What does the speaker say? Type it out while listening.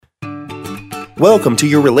Welcome to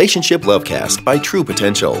your Relationship Lovecast by True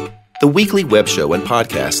Potential, the weekly web show and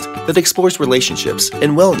podcast that explores relationships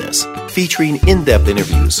and wellness, featuring in-depth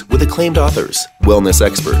interviews with acclaimed authors, wellness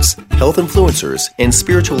experts, health influencers, and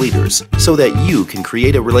spiritual leaders so that you can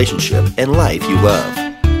create a relationship and life you love.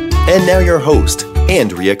 And now your host,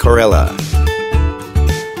 Andrea Corella.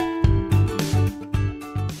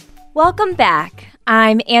 Welcome back.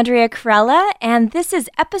 I'm Andrea Corella, and this is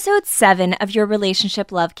episode 7 of your Relationship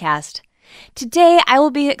Lovecast. Today, I will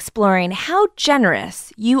be exploring how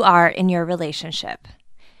generous you are in your relationship.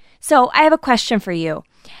 So, I have a question for you.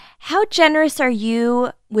 How generous are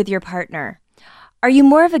you with your partner? Are you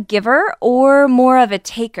more of a giver or more of a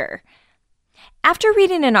taker? After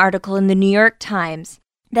reading an article in the New York Times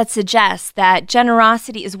that suggests that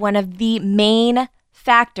generosity is one of the main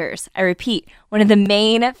factors, I repeat, one of the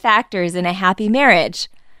main factors in a happy marriage,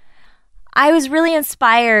 I was really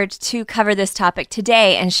inspired to cover this topic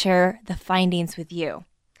today and share the findings with you.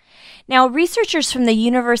 Now, researchers from the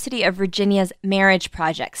University of Virginia's Marriage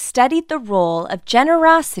Project studied the role of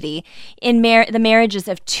generosity in the marriages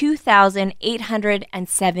of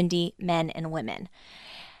 2,870 men and women.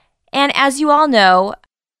 And as you all know,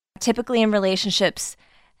 typically in relationships,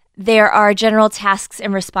 there are general tasks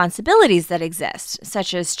and responsibilities that exist,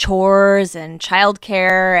 such as chores and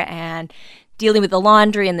childcare and dealing with the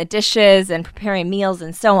laundry and the dishes and preparing meals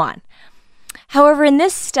and so on. However, in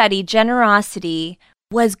this study, generosity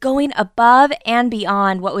was going above and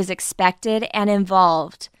beyond what was expected and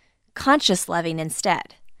involved conscious loving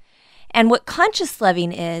instead. And what conscious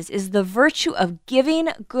loving is the virtue of giving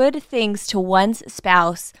good things to one's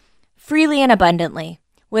spouse freely and abundantly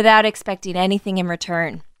without expecting anything in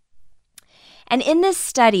return. And in this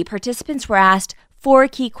study, participants were asked 4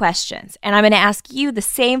 key questions, and I'm going to ask you the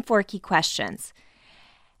same 4 key questions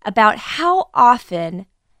about how often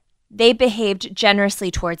they behaved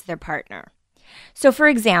generously towards their partner. So, for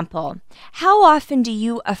example, how often do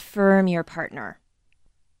you affirm your partner?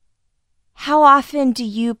 How often do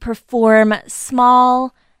you perform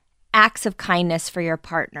small acts of kindness for your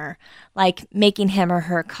partner, like making him or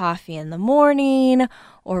her coffee in the morning,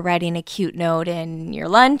 or writing a cute note in your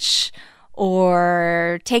lunch,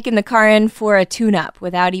 or taking the car in for a tune-up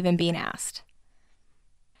without even being asked?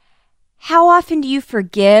 How often do you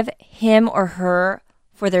forgive him or her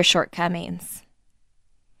for their shortcomings?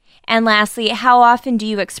 And lastly, how often do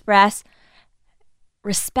you express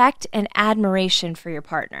respect and admiration for your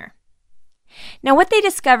partner? Now, what they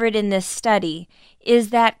discovered in this study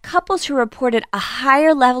is that couples who reported a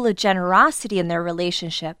higher level of generosity in their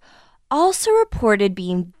relationship also reported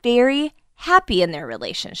being very happy in their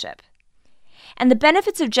relationship. And the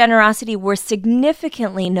benefits of generosity were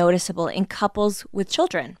significantly noticeable in couples with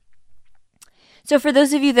children. So for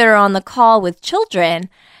those of you that are on the call with children,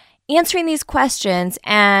 answering these questions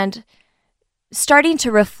and starting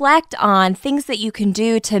to reflect on things that you can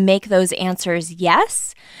do to make those answers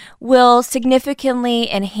yes will significantly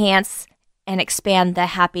enhance and expand the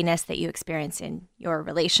happiness that you experience in your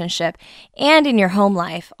relationship and in your home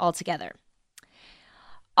life altogether.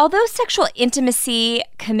 Although sexual intimacy,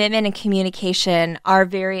 commitment, and communication are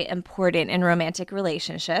very important in romantic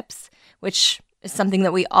relationships, which is something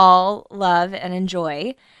that we all love and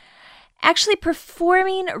enjoy, actually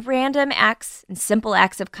performing random acts and simple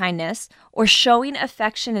acts of kindness or showing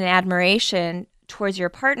affection and admiration towards your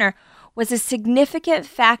partner was a significant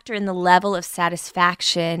factor in the level of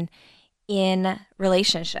satisfaction in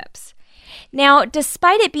relationships. Now,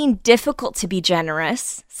 despite it being difficult to be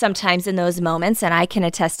generous sometimes in those moments, and I can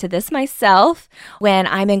attest to this myself when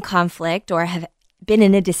I'm in conflict or have been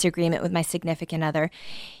in a disagreement with my significant other,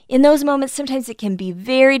 in those moments, sometimes it can be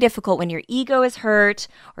very difficult when your ego is hurt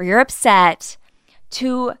or you're upset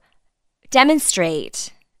to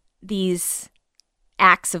demonstrate these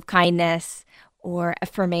acts of kindness or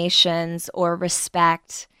affirmations or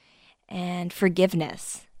respect and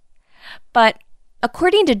forgiveness. But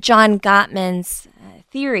according to John Gottman's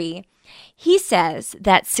theory, he says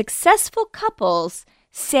that successful couples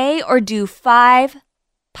say or do 5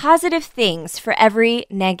 positive things for every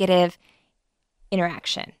negative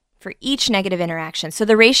interaction, for each negative interaction. So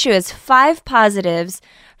the ratio is 5 positives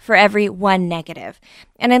for every 1 negative.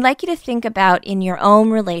 And I'd like you to think about in your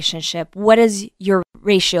own relationship, what does your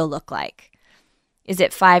ratio look like? Is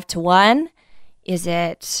it 5-1? Is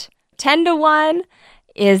it 10-1?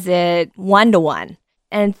 Is it 1-1?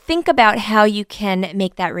 And think about how you can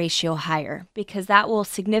make that ratio higher, because that will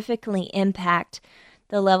significantly impact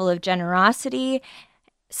the level of generosity,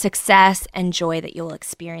 success, and joy that you'll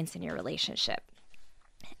experience in your relationship.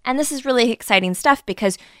 And this is really exciting stuff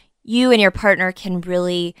because you and your partner can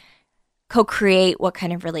really co-create what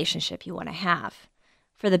kind of relationship you want to have,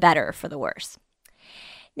 for the better or for the worse.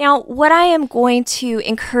 Now, what I am going to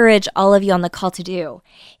encourage all of you on the call to do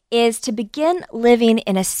is to begin living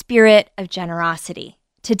in a spirit of generosity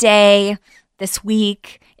today, this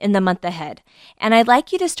week, in the month ahead. And I'd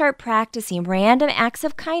like you to start practicing random acts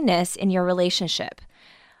of kindness in your relationship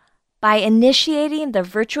by initiating the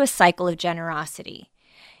virtuous cycle of generosity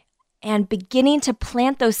and beginning to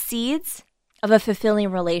plant those seeds of a fulfilling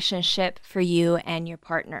relationship for you and your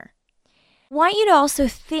partner. I want you to also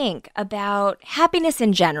think about happiness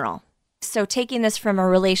in general. So taking this from a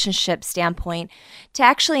relationship standpoint to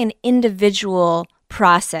actually an individual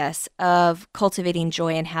process of cultivating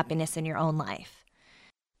joy and happiness in your own life.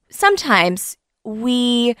 Sometimes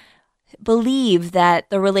we believe that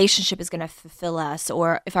the relationship is going to fulfill us,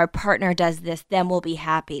 or if our partner does this, then we'll be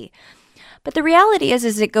happy. But the reality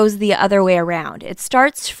is it goes the other way around. It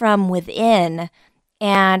starts from within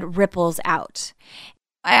and ripples out.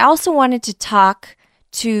 I also wanted to talk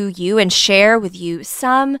to you and share with you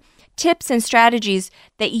some tips and strategies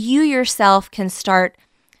that you yourself can start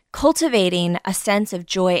cultivating a sense of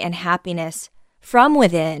joy and happiness from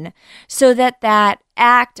within, so that that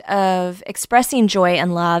act of expressing joy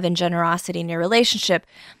and love and generosity in your relationship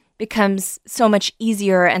becomes so much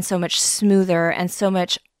easier and so much smoother and so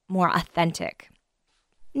much more authentic.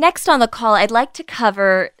 Next on the call, I'd like to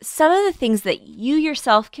cover some of the things that you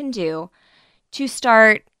yourself can do to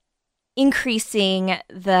start increasing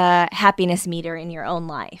the happiness meter in your own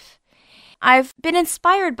life. I've been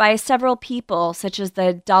inspired by several people, such as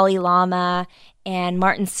the Dalai Lama and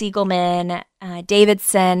Martin Seligman,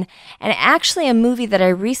 Davidson, and actually a movie that I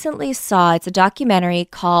recently saw. It's a documentary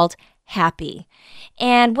called Happy.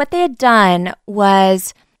 And what they had done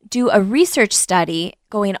was do a research study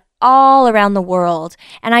going all around the world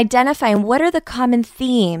and identifying what are the common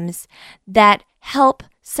themes that help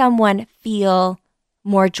someone feel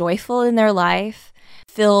more joyful in their life,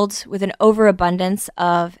 filled with an overabundance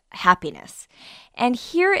of happiness. And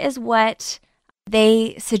here is what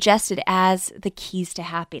they suggested as the keys to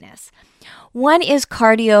happiness. One is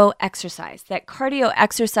cardio exercise. That cardio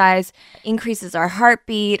exercise increases our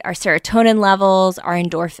heartbeat, our serotonin levels, our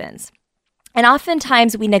endorphins. And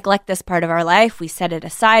oftentimes we neglect this part of our life. We set it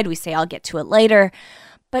aside. We say, I'll get to it later.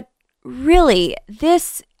 But really,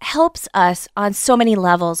 this helps us on so many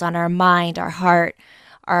levels, on our mind, our heart,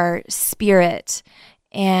 our spirit,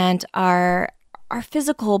 and our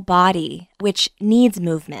physical body, which needs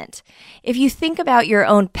movement. If you think about your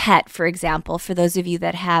own pet, for example, for those of you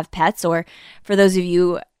that have pets, or for those of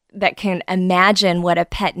you that can imagine what a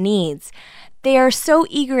pet needs, they are so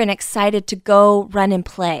eager and excited to go run and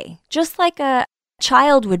play, just like a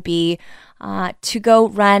child would be to go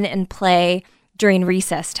run and play during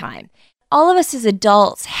recess time. All of us as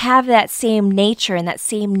adults have that same nature and that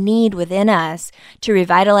same need within us to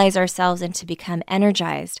revitalize ourselves and to become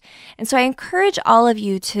energized. And so I encourage all of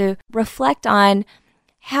you to reflect on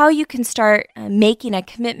how you can start making a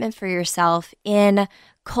commitment for yourself in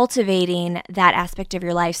cultivating that aspect of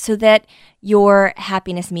your life so that your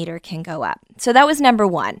happiness meter can go up. So that was number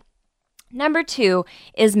one. Number two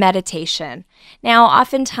is meditation. Now,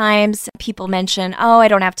 oftentimes people mention, oh, I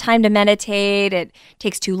don't have time to meditate. It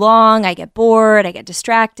takes too long. I get bored. I get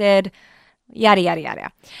distracted, yada, yada,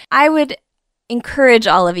 yada. I would encourage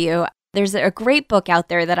all of you. There's a great book out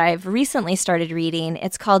there that I've recently started reading.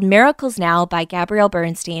 It's called Miracles Now by Gabrielle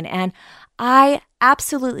Bernstein, and I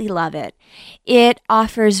absolutely love it. It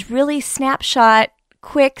offers really snapshot,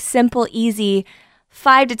 quick, simple, easy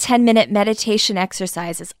 5 to 10 minute meditation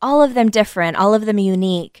exercises, all of them different, all of them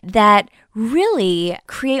unique, that really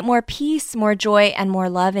create more peace, more joy, and more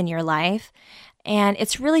love in your life. And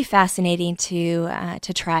it's really fascinating to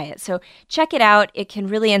try it. So check it out. It can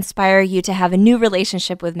really inspire you to have a new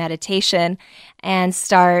relationship with meditation and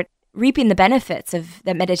start reaping the benefits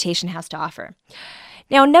that meditation has to offer.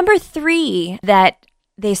 Now, number three that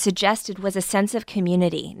they suggested was a sense of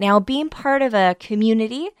community. Now, being part of a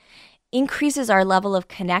community increases our level of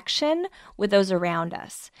connection with those around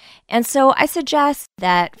us. And so I suggest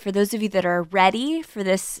that for those of you that are ready for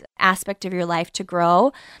this aspect of your life to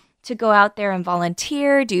grow, to go out there and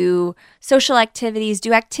volunteer, do social activities,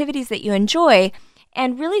 do activities that you enjoy,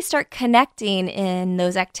 and really start connecting in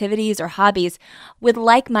those activities or hobbies with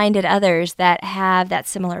like-minded others that have that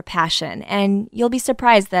similar passion. And you'll be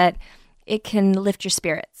surprised that it can lift your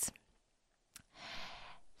spirits.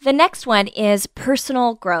 The next one is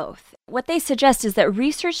personal growth. What they suggest is that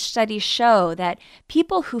research studies show that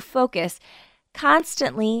people who focus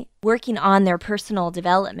constantly working on their personal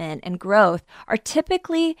development and growth are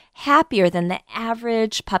typically happier than the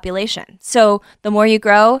average population. So the more you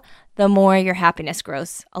grow, the more your happiness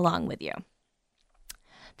grows along with you.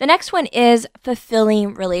 The next one is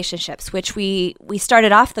fulfilling relationships, which we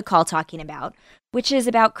started off the call talking about, which is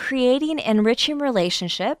about creating enriching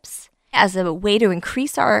relationships as a way to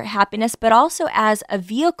increase our happiness, but also as a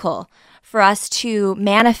vehicle for us to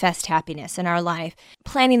manifest happiness in our life,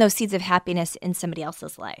 planting those seeds of happiness in somebody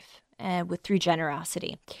else's life through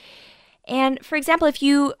generosity. And for example, if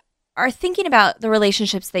you are thinking about the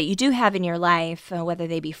relationships that you do have in your life, whether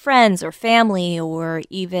they be friends or family or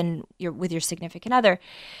even with your significant other,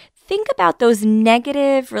 think about those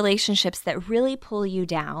negative relationships that really pull you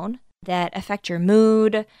down, that affect your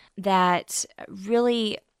mood, that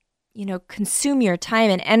really consume your time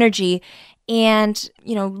and energy, and,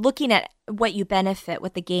 looking at what you benefit,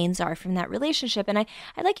 what the gains are from that relationship. And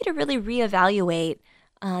I'd like you to really reevaluate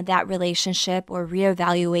that relationship or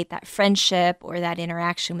reevaluate that friendship or that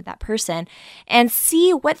interaction with that person and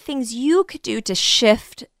see what things you could do to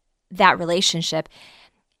shift that relationship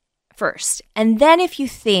first. And then if you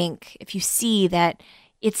see that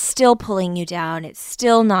it's still pulling you down, it's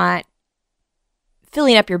still not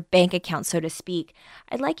filling up your bank account, so to speak,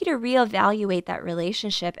 I'd like you to reevaluate that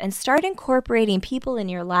relationship and start incorporating people in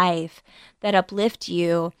your life that uplift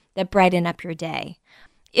you, that brighten up your day.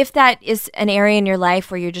 If that is an area in your life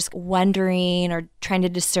where you're just wondering or trying to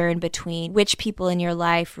discern between which people in your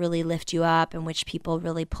life really lift you up and which people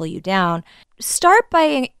really pull you down, start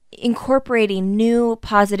by incorporating new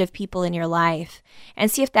positive people in your life and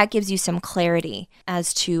see if that gives you some clarity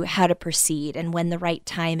as to how to proceed and when the right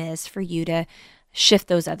time is for you to shift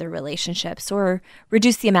those other relationships or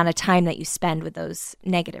reduce the amount of time that you spend with those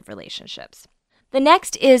negative relationships. The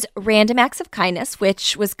next is random acts of kindness,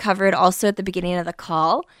 which was covered also at the beginning of the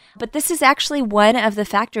call. But this is actually one of the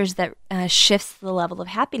factors that shifts the level of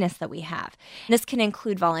happiness that we have. This can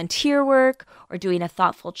include volunteer work or doing a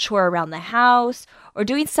thoughtful chore around the house or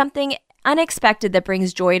doing something unexpected that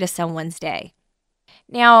brings joy to someone's day.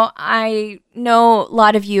 Now, I know a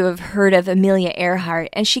lot of you have heard of Amelia Earhart,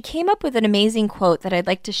 and she came up with an amazing quote that I'd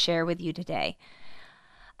like to share with you today.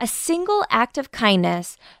 A single act of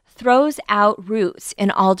kindness throws out roots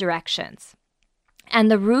in all directions,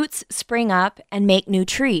 and the roots spring up and make new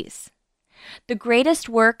trees. The greatest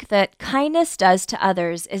work that kindness does to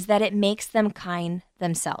others is that it makes them kind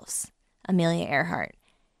themselves. Amelia Earhart.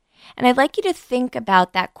 And I'd like you to think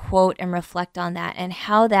about that quote and reflect on that and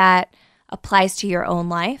how that applies to your own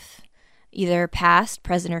life, either past,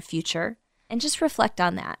 present, or future, and just reflect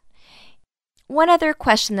on that. One other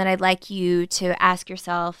question that I'd like you to ask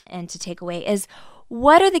yourself and to take away is,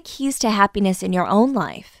 what are the keys to happiness in your own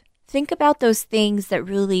life? Think about those things that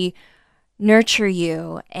really nurture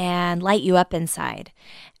you and light you up inside.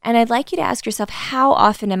 And I'd like you to ask yourself, how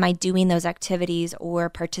often am I doing those activities or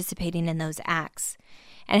participating in those acts?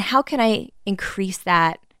 And how can I increase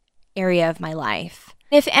that area of my life?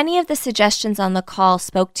 If any of the suggestions on the call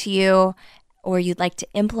spoke to you or you'd like to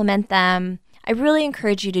implement them, I really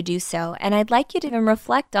encourage you to do so. And I'd like you to even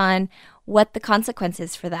reflect on what the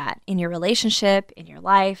consequences for that in your relationship, in your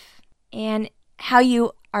life, and how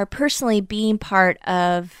you are personally being part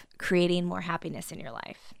of creating more happiness in your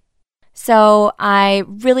life. So I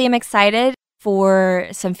really am excited for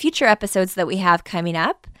some future episodes that we have coming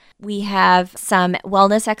up. We have some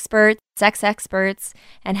wellness experts, sex experts,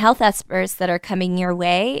 and health experts that are coming your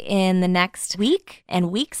way in the next week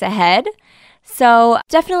and weeks ahead. So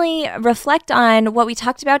definitely reflect on what we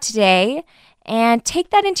talked about today and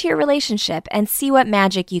take that into your relationship and see what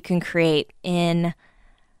magic you can create in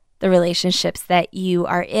the relationships that you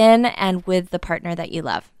are in and with the partner that you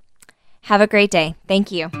love. Have a great day.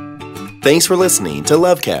 Thank you. Thanks for listening to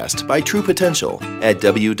Lovecast by True Potential at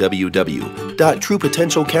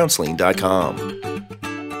www.truepotentialcounseling.com.